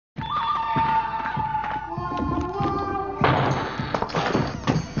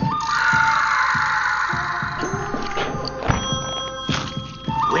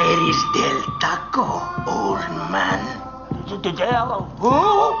to jail.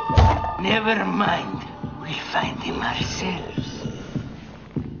 Who? Never mind. We'll find him ourselves.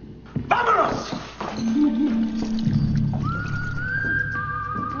 Vámonos!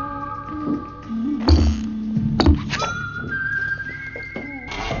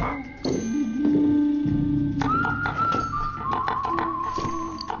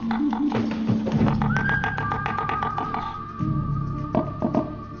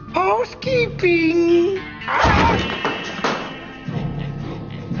 Housekeeping.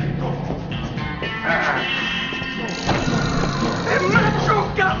 Macho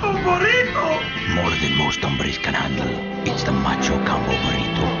Combo Burrito! More than most hombres can handle. It's the Macho Combo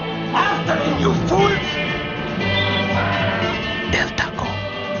Burrito. After you fools! Del Taco.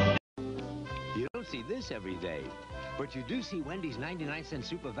 You don't see this every day, but you do see Wendy's 99-cent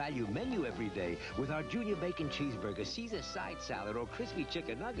super value menu every day with our Junior Bacon Cheeseburger, Caesar side salad, or crispy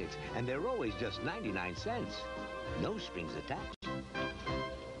chicken nuggets, and they're always just 99 cents. No strings attached.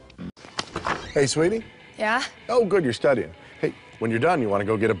 Hey, sweetie. Yeah? Oh, good, you're studying. Hey, when you're done, you want to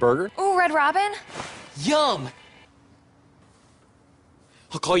go get a burger? Ooh, Red Robin? Yum!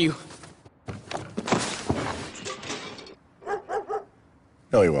 I'll call you.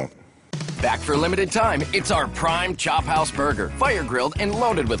 No, he won't. Back for a limited time, it's our prime Chop House Burger. Fire-grilled and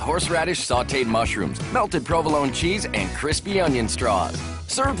loaded with horseradish sautéed mushrooms, melted provolone cheese, and crispy onion straws.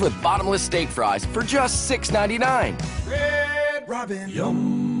 Served with bottomless steak fries for just $6.99. Red Robin.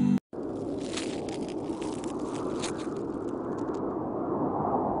 Yum.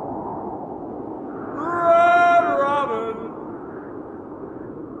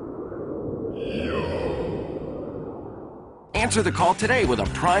 Answer the call today with a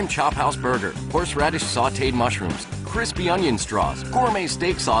prime Chop House Burger, horseradish sautéed mushrooms, crispy onion straws, gourmet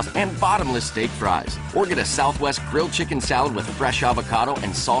steak sauce, and bottomless steak fries. Or get a Southwest grilled chicken salad with fresh avocado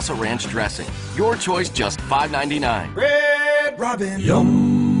and salsa ranch dressing. Your choice, just $5.99. Red Robin. Yum.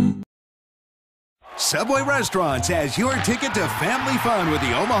 Subway Restaurants has your ticket to family fun with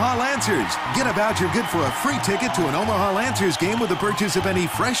the Omaha Lancers. Get a voucher good for a free ticket to an Omaha Lancers game with the purchase of any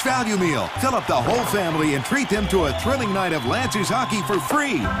fresh value meal. Fill up the whole family and treat them to a thrilling night of Lancers hockey for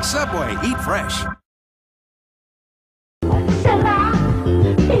free. Subway, eat fresh.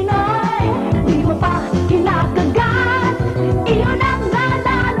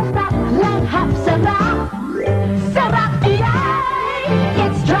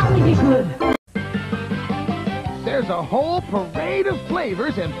 It's jolly good. There's a whole parade of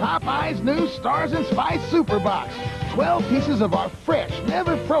flavors in Popeye's new Stars and Spice Super Box. 12 pieces of our fresh,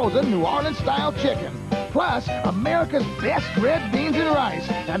 never frozen New Orleans-style chicken. Plus, America's best red beans and rice.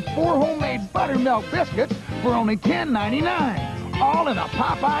 And 4 homemade buttermilk biscuits for only $10.99. All in a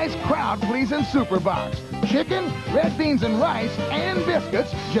Popeye's crowd-pleasing Super Box. Chicken, red beans and rice, and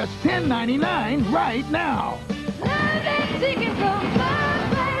biscuits, just $10.99 right now. Love that chicken from Popeyes.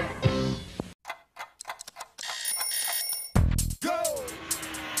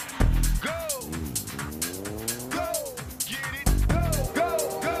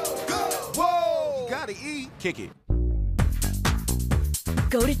 Kick it.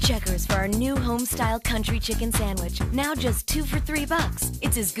 Go to Checkers for our new home-style country chicken sandwich. Now just 2 for $3.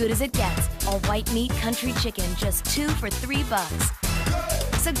 It's as good as it gets. All white meat country chicken, just 2 for $3.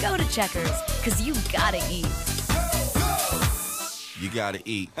 So go to Checkers, 'cause you gotta eat. You gotta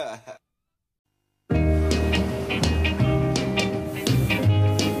eat.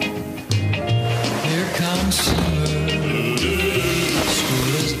 Here comes summer.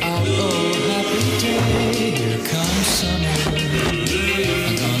 School is out, oh happy day. Here comes summer. I'm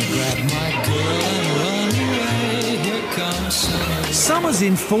gonna grab my girl and run away. Here comes summer. Summer's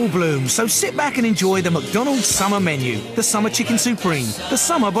in full bloom, so sit back and enjoy the McDonald's summer menu. The Summer Chicken Supreme, the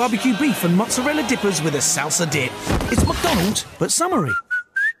Summer Barbecue Beef and Mozzarella Dippers with a salsa dip. It's McDonald's, but summery.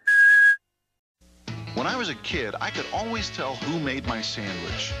 When I was a kid, I could always tell who made my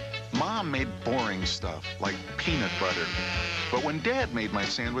sandwich. Mom made boring stuff, like peanut butter. But when Dad made my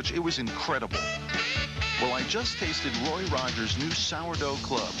sandwich, it was incredible. Well, I just tasted Roy Rogers' new sourdough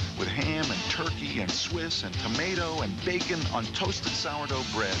club with ham and turkey and Swiss and tomato and bacon on toasted sourdough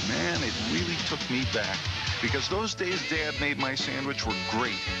bread. Man, it really took me back. Because those days Dad made my sandwich were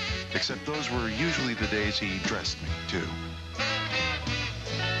great. Except those were usually the days he dressed me, too.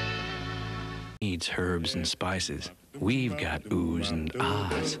 Needs herbs and spices. We've got oohs and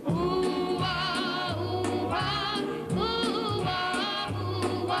ahs.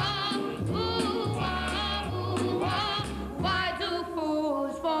 Why do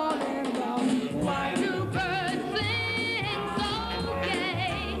fools fall in love? Why do birds sing so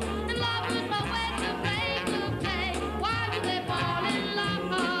gay? And lovers know where to break the play. Why do they fall in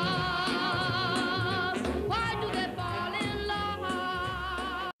love? Why do they fall in love?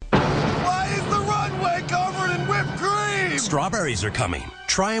 Strawberries are coming.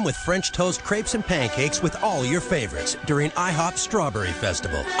 Try them with French toast, crepes, and pancakes with all your favorites during IHOP Strawberry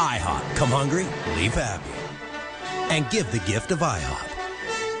Festival. IHOP. Come hungry, leave happy. And give the gift of IHOP.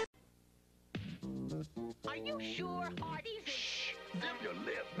 Are you sure Hardee's is... Shh! Zip your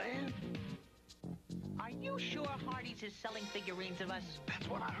lip, man. Are you sure Hardee's is selling figurines of us? That's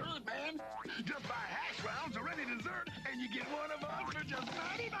what I heard, man. Just buy hash browns or any dessert, and you get one of us for just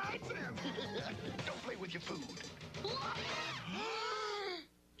 99 cents. Don't play with your food.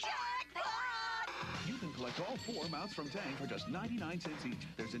 Jackpot! You can collect all 4 mounts from Tang for just 99 cents each.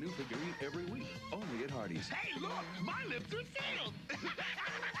 There's a new figurine every week, only at Hardee's. Hey, look, my lips are sealed.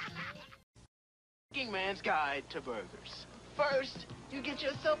 Working Man's Guide to Burgers. First, you get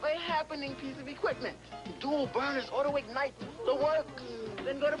yourself a happening piece of equipment. Dual burners auto-ignite the works.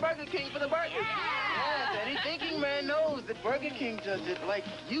 Then go to Burger King for the burgers. Yes, any thinking man knows that Burger King does it like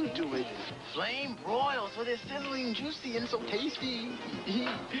you do it. Flame broil so they're sizzling juicy and so tasty.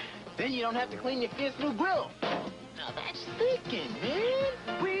 Then you don't have to clean your fierce new grill. Now that's thinking,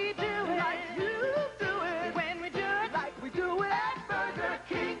 man. We do it like you do it. When we do it like we do it at Burger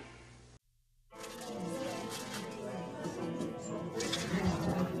King.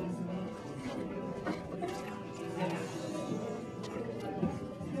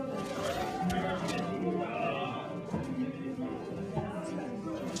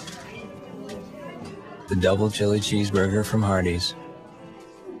 The double chili cheeseburger from Hardee's.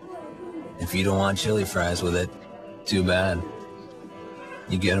 If you don't want chili fries with it, too bad.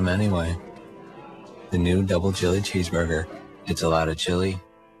 You get them anyway. The new double chili cheeseburger. It's a lot of chili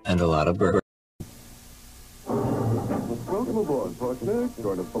and a lot of burger. Welcome aboard, partner.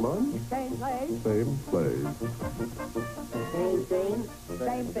 Join us for lunch. Same place. Same place. Same thing.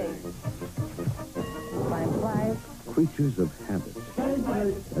 Same thing. Same place. Creatures of habit. Same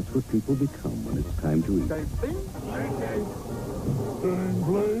place. That's what people become when it's time to eat. Same thing. Same thing. Same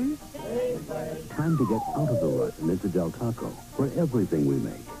place. Same place. Time to get out of the rut and into Del Taco, where everything we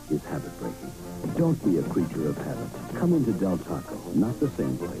make is habit-breaking. Don't be a creature of habit. Come into Del Taco. Not the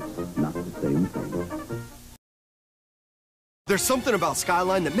same place. Not the same thing. There's something about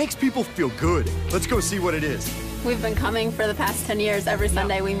Skyline that makes people feel good. Let's go see what it is. We've been coming for the past 10 years. Every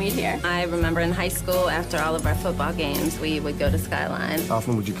Sunday we meet here. I remember in high school, after all of our football games, we would go to Skyline. How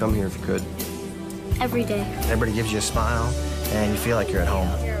often would you come here if you could? Every day. Everybody gives you a smile, and you feel like you're at home.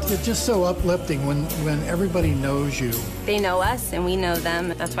 It's just so uplifting when everybody knows you. They know us, and we know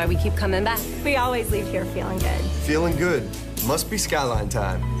them. That's why we keep coming back. We always leave here feeling good. Feeling good. Must be Skyline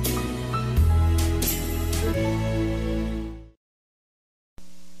time.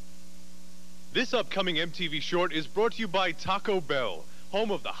 This upcoming MTV short is brought to you by Taco Bell,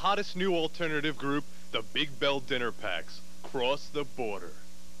 home of the hottest new alternative group, the Big Bell Dinner Packs. Cross the border.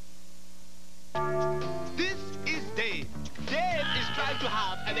 This is Dave. Dave is trying to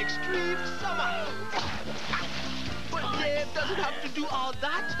have an extreme summer. But Dave doesn't have to do all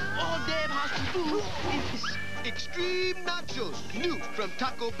that. All Dave has to do is extreme nachos, new from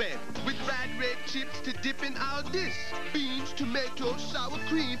Taco Bell, with rad red chips to dip in our dish. Beans, tomatoes, sour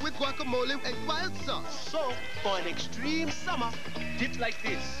cream with guacamole and wild sauce. So, for an extreme summer, dip like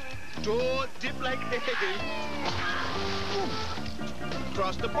this. Don't dip like this.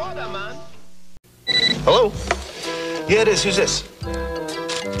 Cross the border, man. Hello? Yeah, it is. Who's this?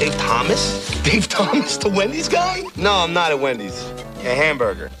 Dave Thomas? Dave Thomas, the Wendy's guy? No, I'm not at Wendy's. A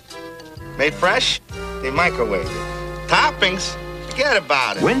hamburger. Made fresh? They microwave it. Toppings? Forget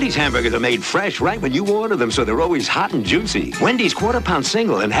about it. Wendy's hamburgers are made fresh right when you order them, so they're always hot and juicy. Wendy's quarter-pound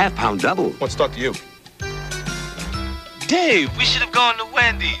single and half-pound double. What's stuck to you? Dave, we should have gone to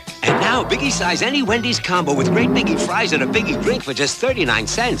Wendy's. And now, Biggie size any Wendy's combo with great Biggie fries and a Biggie drink for just 39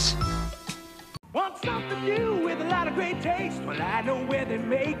 cents. Want something new with a lot of great taste? Well, I know where they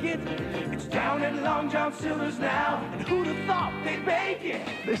make it. It's down at Long John Silver's now. And who'd have thought they'd make it?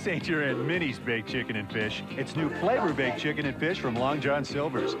 This ain't your Aunt Minnie's baked chicken and fish. It's new flavor baked chicken and fish from Long John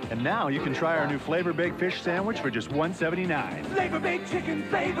Silver's. And now you can try our new flavor baked fish sandwich for just $1.79. Flavor baked chicken,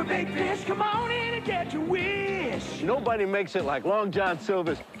 flavor baked fish. Come on in and get your wish. Nobody makes it like Long John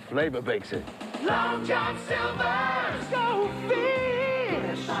Silver's flavor bakes it. Long John Silver's, go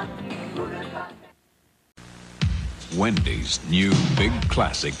fish. Wendy's new Big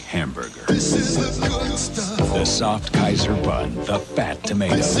Classic Hamburger. This is the good stuff. The soft Kaiser bun, the fat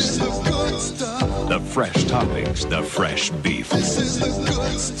tomatoes. This is the good stuff. The fresh toppings, the fresh beef. This is the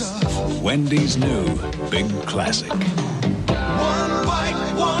good stuff. Wendy's new Big Classic. One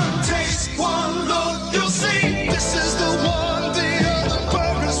bite, one taste, one look, you'll see. This is the one the other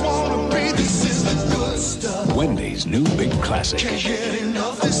burgers wanna be. This is the good stuff. Wendy's new Big Classic. Can't get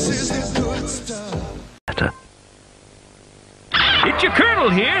enough. This is the good stuff.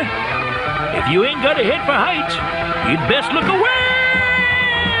 General here. If you ain't got a head for heights, you'd best look away.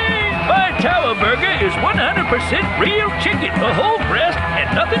 My Tower Burger is 100% real chicken, a whole breast, and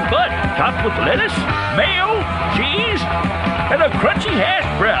nothing but, topped with lettuce, mayo, cheese, and a crunchy hash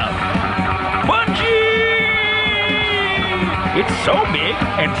brown. Bunchy! It's so big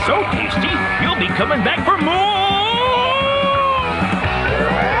and so tasty, you'll be coming back for more!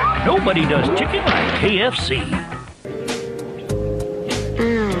 Nobody does chicken like KFC.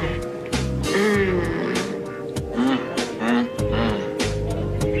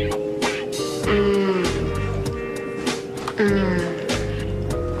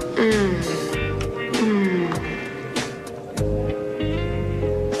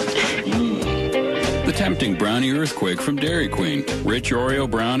 The tempting brownie earthquake from Dairy Queen. Rich Oreo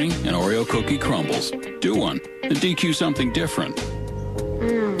brownie and Oreo cookie crumbles. Do one and DQ something different.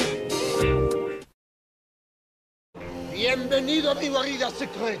 Bienvenido a mi guarida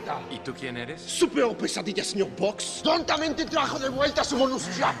secreta. ¿Y tú quién eres? Su peor pesadilla, señor Box. Tontamente trajo de vuelta su bonus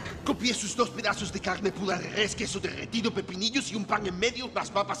Jack. Copié sus 2 pedazos de carne pura de res, queso derretido, pepinillos y un pan en medio,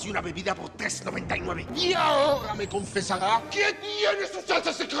 más papas y una bebida por $3.99. Y ahora me confesará que tiene su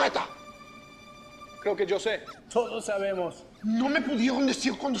salsa secreta. Creo que yo sé. Todos sabemos. ¿No me pudieron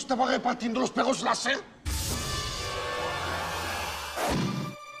decir cuando estaba repartiendo los perros láser?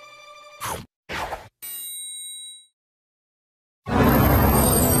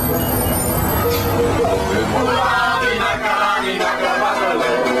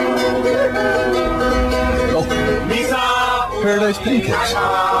 Paradise Pancakes.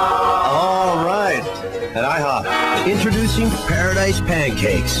 All right. At IHOP, introducing Paradise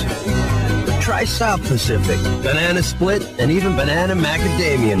Pancakes. Try South Pacific, banana split, and even banana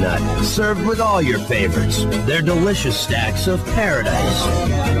macadamia nut. Served with all your favorites. They're delicious stacks of paradise.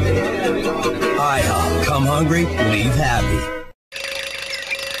 IHOP. Come hungry, leave happy.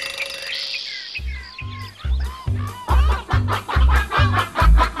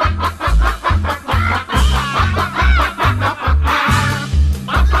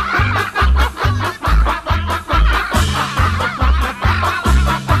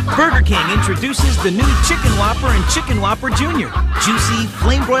 Introduces the new Chicken Whopper and Chicken Whopper Jr. Juicy,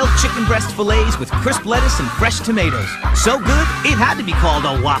 flame-broiled chicken breast fillets with crisp lettuce and fresh tomatoes. So good, it had to be called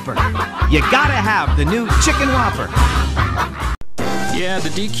a Whopper. You gotta have the new Chicken Whopper. Yeah, the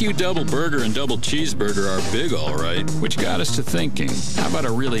DQ double burger and double cheeseburger are big, all right, which got us to thinking, how about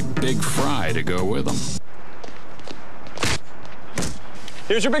a really big fry to go with them?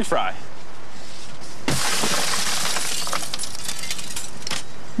 Here's your big fry.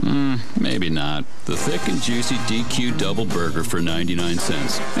 Maybe not. The thick and juicy DQ double burger for 99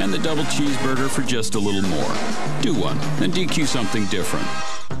 cents and the double cheeseburger for just a little more. Do one and DQ something different.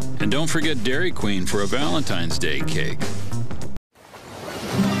 And don't forget Dairy Queen for a Valentine's Day cake.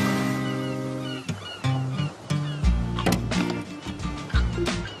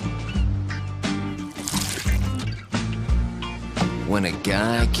 When a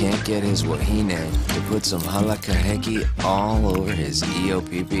guy can't get his wahine to put some halakaheki all over his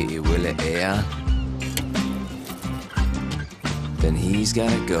EOPP Wilea, then he's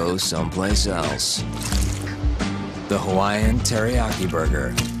gotta go someplace else. The Hawaiian Teriyaki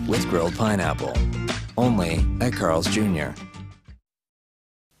Burger with grilled pineapple. Only at Carl's Jr.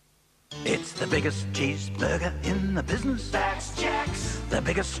 It's the biggest cheeseburger in the business. That's Jack's. The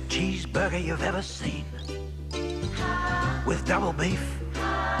biggest cheeseburger you've ever seen. With double beef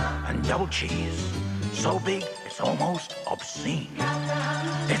and double cheese. So big, it's almost obscene.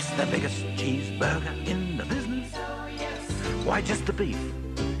 It's the biggest cheeseburger in the business. Why, just the beef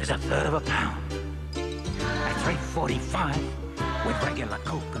is a third of a pound. At $3.45 with regular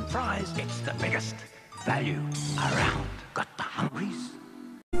Coke and fries, it's the biggest value around. Got the hungries?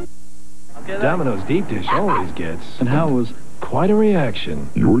 Domino's deep dish always gets, and Hal was quite a reaction.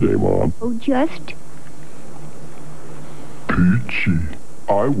 Your day, Mom. Oh, just? Peachy.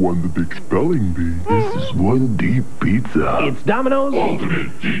 I won the big spelling bee. This is one deep pizza. It's Domino's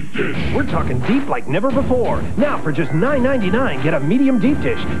Ultimate Deep Dish. We're talking deep like never before. Now for just $9.99, get a medium deep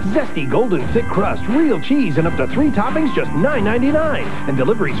dish. Zesty, golden, thick crust, real cheese, and up to 3 toppings, just $9.99. And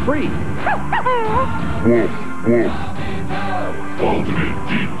delivery's free. Woof, woof. Ultimate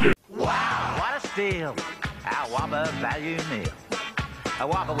Deep Dish. Wow, what a steal. Our Whopper value meal. A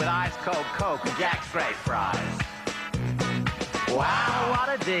Whopper with ice cold Coke and Jack's French fries. Wow, what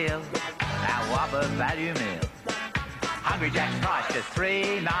a deal. Our Whopper value meal. Hungry Jack's price just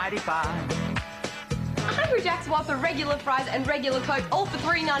 $3.95. Hungry Jack's Whopper regular fries and regular Coke all for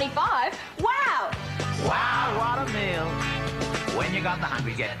 $3.95. Wow! Wow, what a meal. When you got the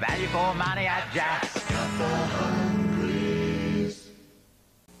hungry, get value for money at Jack's.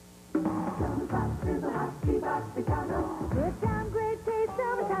 Good time, great taste,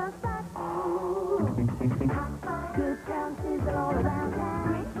 summertime spot. Good time, sizzle all around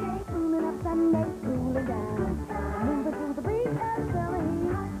town. Cooling up Sunday, cooling down. Moving through the breeze of summer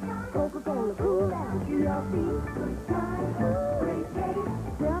heat. Coca-Cola, cool down to your feet. Good time, great taste.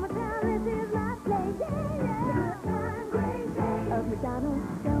 Summertime, this is my place. Yeah, yeah. Good time, great taste. Of McDonald's,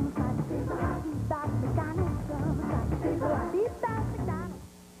 summertime. Beep, bop, McDonald's, summertime. Beep, bop, McDonald's.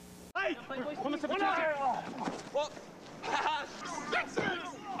 Hey! ¿Dónde se fue?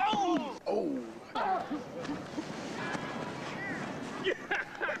 Oh!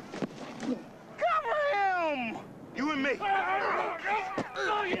 Cover him! You and me.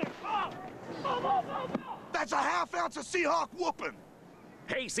 That's a half ounce of Seahawk whooping.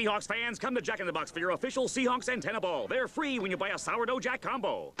 Hey, Seahawks fans, come to Jack in the Box for your official Seahawks antenna ball. They're free when you buy a Sourdough Jack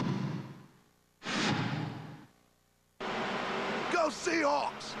combo. Go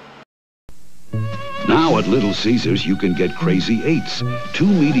Seahawks! Now at Little Caesars, you can get Crazy 8s. 2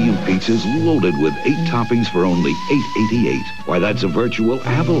 medium pizzas loaded with 8 toppings for only $8.88. Why, that's a virtual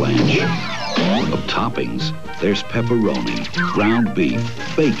avalanche of toppings. There's pepperoni, ground beef,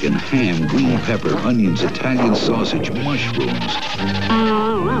 bacon, ham, green pepper, onions, Italian sausage, mushrooms.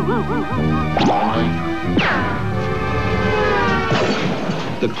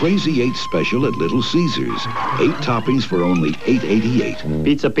 The Crazy 8 special at Little Caesars. 8 toppings for only $8.88.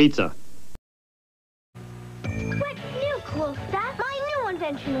 Pizza. Cool stuff. My new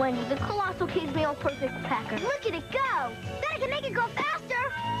invention, Wendy, the Colossal Kids Meal Perfect Packer. Look at it go! Then I can make it go faster!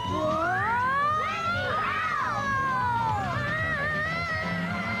 Whoa!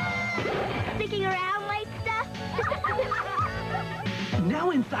 Sticking around like stuff? Now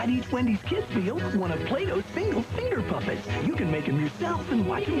inside each Wendy's Kids meal is one of Play-Doh's single finger puppets. You can make them yourself and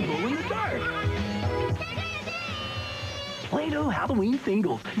watch them glow in the dark. Play-Doh Halloween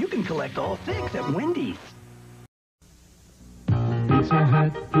singles. You can collect all 6 at Wendy's. Pizza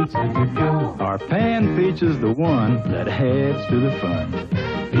Hut, pizza to go. Our pan features the one that adds to the fun.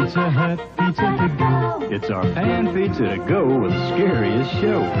 Pizza Hut, pizza to go. It's our pan pizza to go with the scariest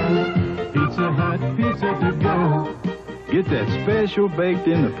show. Pizza Hut, pizza to go. Get that special baked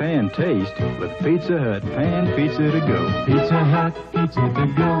in the pan taste with Pizza Hut pan pizza to go. Pizza Hut, pizza to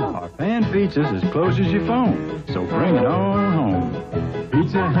go. Our pan pizza's as close as your phone, so bring it on home.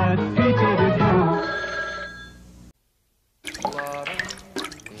 Pizza Hut, pizza to go.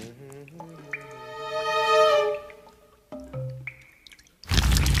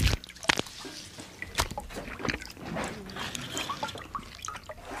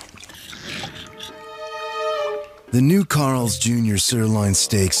 The new Carl's Jr. sirloin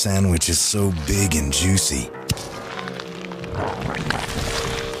steak sandwich is so big and juicy.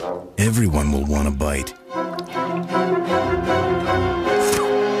 Everyone will want a bite.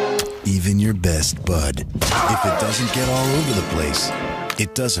 Even your best bud. If it doesn't get all over the place,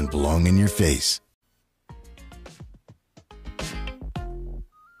 it doesn't belong in your face.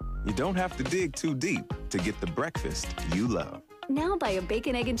 You don't have to dig too deep to get the breakfast you love. Now buy a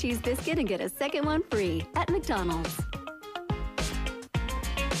bacon, egg, and cheese biscuit and get a second one free at McDonald's.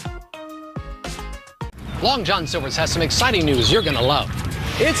 Long John Silver's has some exciting news you're gonna love.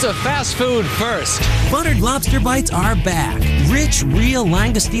 It's a fast food first. Buttered lobster bites are back. Rich, real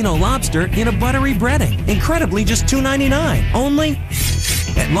Langostino lobster in a buttery breading. Incredibly just $2.99. Only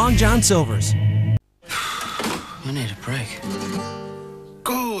at Long John Silver's. I need a break.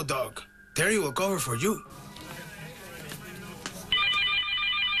 Go, dog. Terry will cover for you.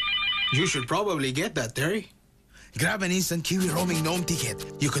 You should probably get that, Terry. Grab an instant Kiwi roaming gnome ticket.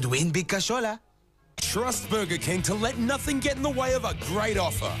 You could win big cashola. Trust Burger King to let nothing get in the way of a great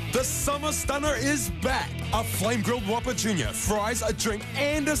offer. The Summer Stunner is back. A flame-grilled Whopper Jr., fries, a drink,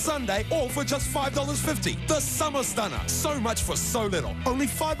 and a sundae, all for just $5.50. The Summer Stunner. So much for so little. Only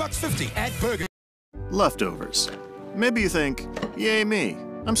 $5.50 at Burger King. Leftovers. Maybe you think, yay me,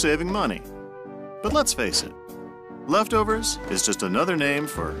 I'm saving money. But let's face it, leftovers is just another name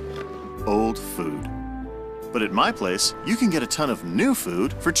for old food. But at my place, you can get a ton of new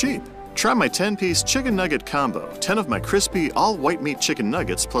food for cheap. Try my 10-piece chicken nugget combo. 10 of my crispy, all-white meat chicken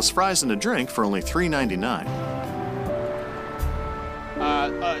nuggets plus fries and a drink for only $3.99.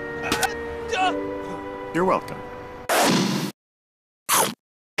 You're welcome.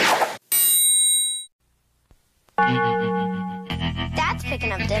 Dad's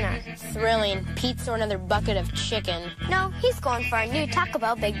picking up dinner. Thrilling. Pizza or another bucket of chicken. No, he's going for our new Taco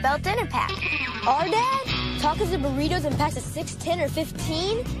Bell Big Bell Dinner Pack. Our dad? Tacos and burritos in packs of 6, 10, or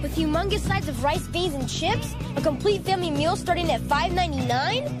 15? With humongous sides of rice, beans, and chips? A complete family meal starting at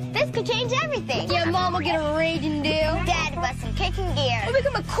 $5.99? This could change everything. Yeah, Mom will get a raging deal. Dad will some kicking gear. We'll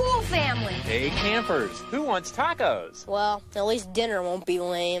become a cool family. Hey, campers, who wants tacos? Well, at least dinner won't be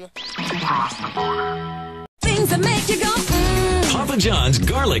lame. Things that make you go, Papa John's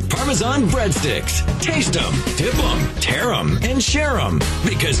garlic parmesan breadsticks. Taste them, dip them, tear them, and share them.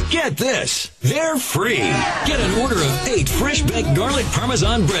 Because get this, they're free. Get an order of 8 fresh baked garlic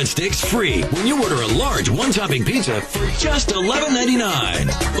parmesan breadsticks free when you order a large one-topping pizza for just $11.99.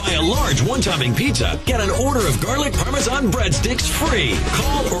 Buy a large one-topping pizza, get an order of garlic parmesan breadsticks free.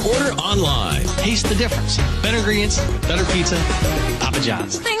 Call or order online. Taste the difference. Better ingredients, better pizza. Papa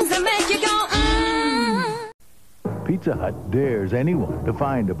John's. things that make you go, Pizza Hut dares anyone to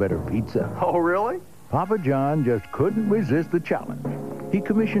find a better pizza. Oh, really? Papa John just couldn't resist the challenge. He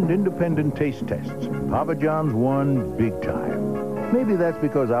commissioned independent taste tests. Papa John's won big time. Maybe that's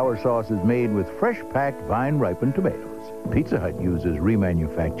because our sauce is made with fresh-packed, vine-ripened tomatoes. Pizza Hut uses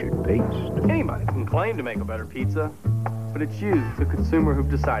remanufactured paste. Anybody can claim to make a better pizza, but it's you, the consumer, who've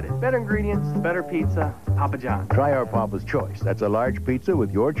decided. Better ingredients, better pizza, Papa John's. Try our Papa's Choice. That's a large pizza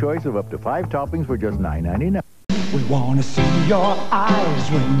with your choice of up to 5 toppings for just $9.99. We want to see your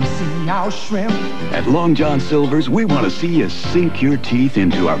eyes when you see our shrimp. At Long John Silver's, we want to see you sink your teeth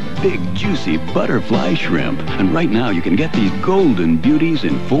into our big, juicy butterfly shrimp. And right now, you can get these golden beauties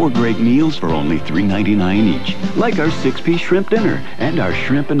in 4 great meals for only $3.99 each. Like our 6-piece shrimp dinner and our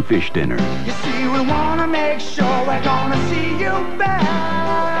shrimp and fish dinner. You see, we want to make sure we're going to see you back.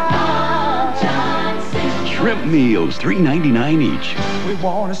 Long John Silver's. Shrimp meals, $3.99 each. We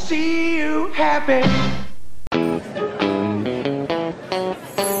want to see you happy.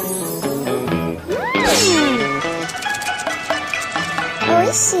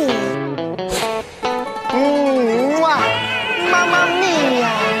 Oishi. Mamma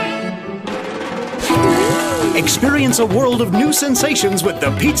mia. Experience a world of new sensations with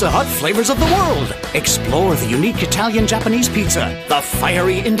the Pizza Hut flavors of the world. Explore the unique Italian-Japanese pizza, the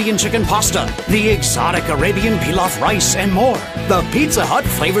fiery Indian chicken pasta, the exotic Arabian pilaf rice, and more. The Pizza Hut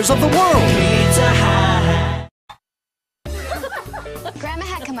flavors of the world. Pizza Hut. Grandma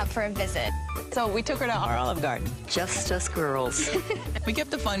had come up for a visit. So we took her to our Olive Garden. Just us girls. We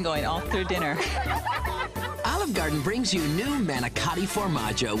kept the fun going all through dinner. Olive Garden brings you new manicotti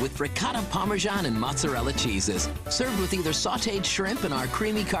formaggio with ricotta, parmesan, and mozzarella cheeses. Served with either sautéed shrimp in our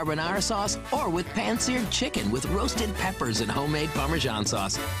creamy carbonara sauce or with pan-seared chicken with roasted peppers and homemade parmesan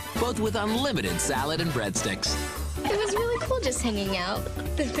sauce. Both with unlimited salad and breadsticks. It was really cool just hanging out,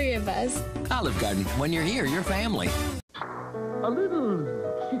 the 3 of us. Olive Garden, when you're here, you're family. A little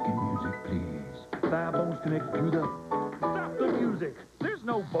chicken music, please. Thigh bones connect to the... Stop the music! There's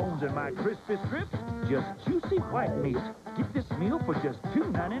no bones in my crispy strips. Just juicy white meat. Get this meal for just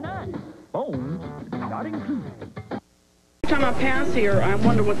 $2.99. Bones not included. Every time I pass here, I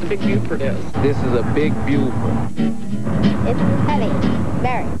wonder what the Big Buford is. This is a Big Buford. It's heavy.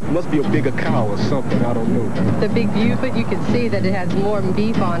 Very. Must be a bigger cow or something, I don't know. The Big Buford, you can see that it has more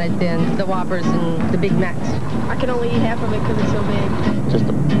beef on it than the Whoppers and the Big Macs. I can only eat half of it because it's so big. Just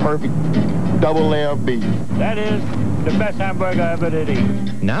a perfect double layer of beef. That is the best hamburger I ever did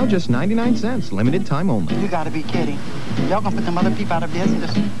eat. Now just 99 cents, limited time only. You gotta be kidding. Y'all gonna put them other people out of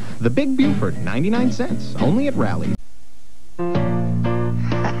business. The Big Buford, 99 cents, only at Rally's.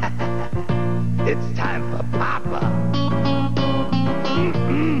 It's time for Papa.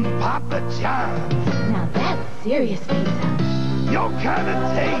 Papa John's. Now that's serious pizza. Your kind of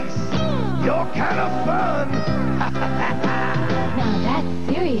taste. Your kind of fun. Now that's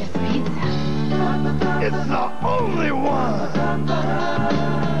serious pizza. It's the only one.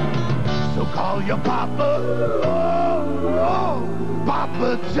 So call your Papa. Oh,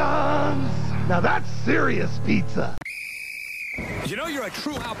 Papa John's. Now that's serious pizza. You know you're a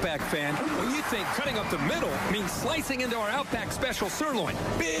true Outback fan when you think cutting up the middle means slicing into our Outback Special sirloin.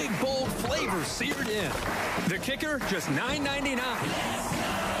 Big, bold flavors seared in. The kicker, just $9.99.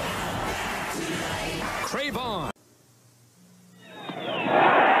 Crave on.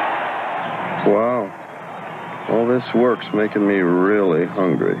 Wow. All this work's making me really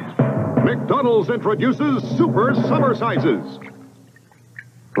hungry. McDonald's introduces Super Summer Sizes.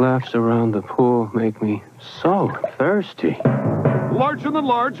 Laughs around the pool make me so thirsty. Larger than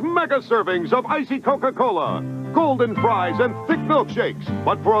large mega servings of icy Coca-Cola, golden fries, and thick milkshakes,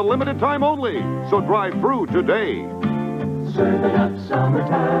 but for a limited time only. So drive through today. Serve it up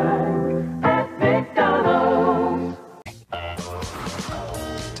summertime at McDonald's.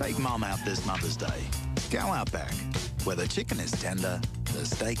 Take Mom out this Mother's Day. Go Outback. Where the chicken is tender, the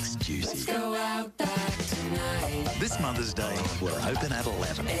steak's juicy. Let's go out back tonight. This Mother's Day, we're open at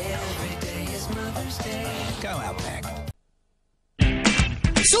 11. Every day is Mother's Day. Go out back.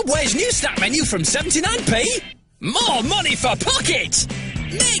 Subway's new snack menu from 79p. More money for pocket.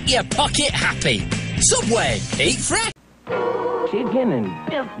 Make your pocket happy. Subway, eat fresh. Chicken and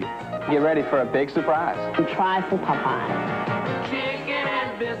biscuits. Get ready for a big surprise. And try some Popeye. Chicken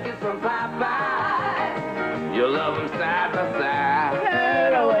and biscuits from Popeye. You'll love them side by side.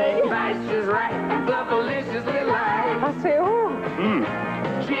 Head away. Spice just right, deliciously light. I say, ooh.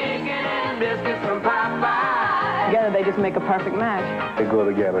 Chicken and biscuits from Popeye. Together they just make a perfect match. They go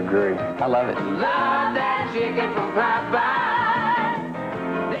together great. I love it. Love that chicken from Popeye.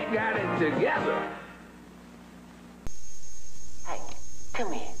 They got it together. Hey,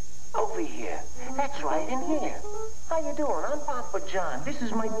 come here. Over here. That's right, in here. How you doing? I'm Papa John. This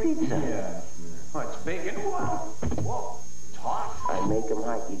is my pizza. Yeah. Oh, it's bacon. Whoa. It's hot. I make them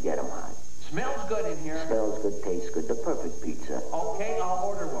hot, you get them hot. Smells good in here. Smells good, tastes good. The perfect pizza. Okay, I'll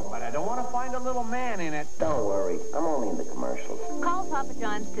order one, but I don't want to find a little man in it. Don't worry. I'm only in the commercials. Call Papa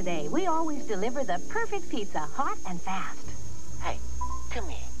John's today. We always deliver the perfect pizza, hot and fast. Hey, come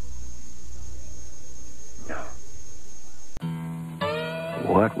here.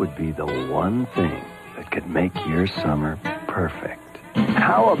 What would be the one thing that could make your summer perfect?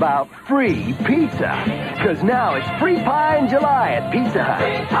 How about free pizza? Because now it's free pie in July at Pizza Hut.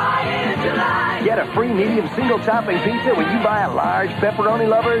 Free pie in July. Get a free medium single topping pizza when you buy a large pepperoni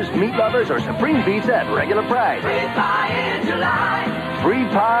lovers, meat lovers, or supreme pizza at regular price. Free pie in July. Free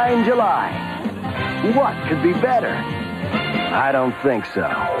pie in July. What could be better? I don't think so.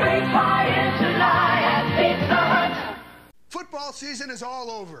 Free pie in July at Pizza Hut. Football season is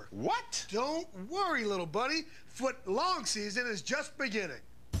all over. What? Don't worry, little buddy. Foot-long season is just beginning.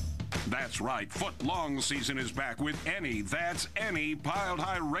 That's right. Foot-long season is back with any, that's any,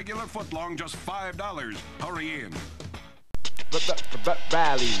 piled-high regular foot-long, just $5. Hurry in.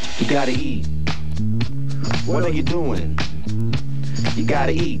 Rally. You gotta eat. What are you doing? You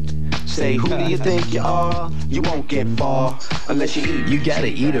gotta eat. Say, who do you think you are? You won't get far unless you eat. You gotta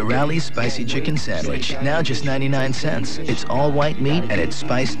eat a Rally's Spicy Chicken Sandwich. Now just 99 cents. It's all white meat and it's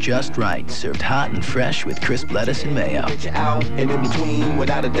spiced just right. Served hot and fresh with crisp lettuce and mayo. Get you out and in between,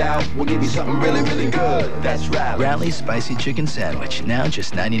 without a doubt, we'll give you something really, really good. That's Rally's. Rally's Spicy Chicken Sandwich. Now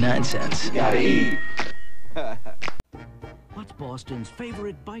just 99 cents. You gotta eat. What's Boston's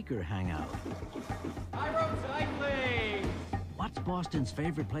favorite biker hangout? I road cycling. What's Boston's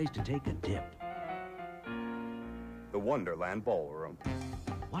favorite place to take a dip? The Wonderland Ballroom.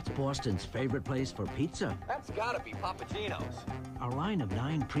 What's Boston's favorite place for pizza? That's gotta be Papa Gino's. Our line of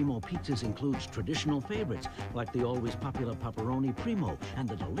 9 Primo pizzas includes traditional favorites like the always popular Pepperoni Primo and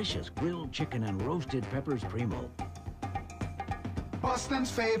the delicious grilled chicken and roasted peppers Primo. Boston's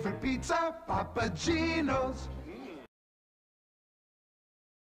favorite pizza, Papa Gino's.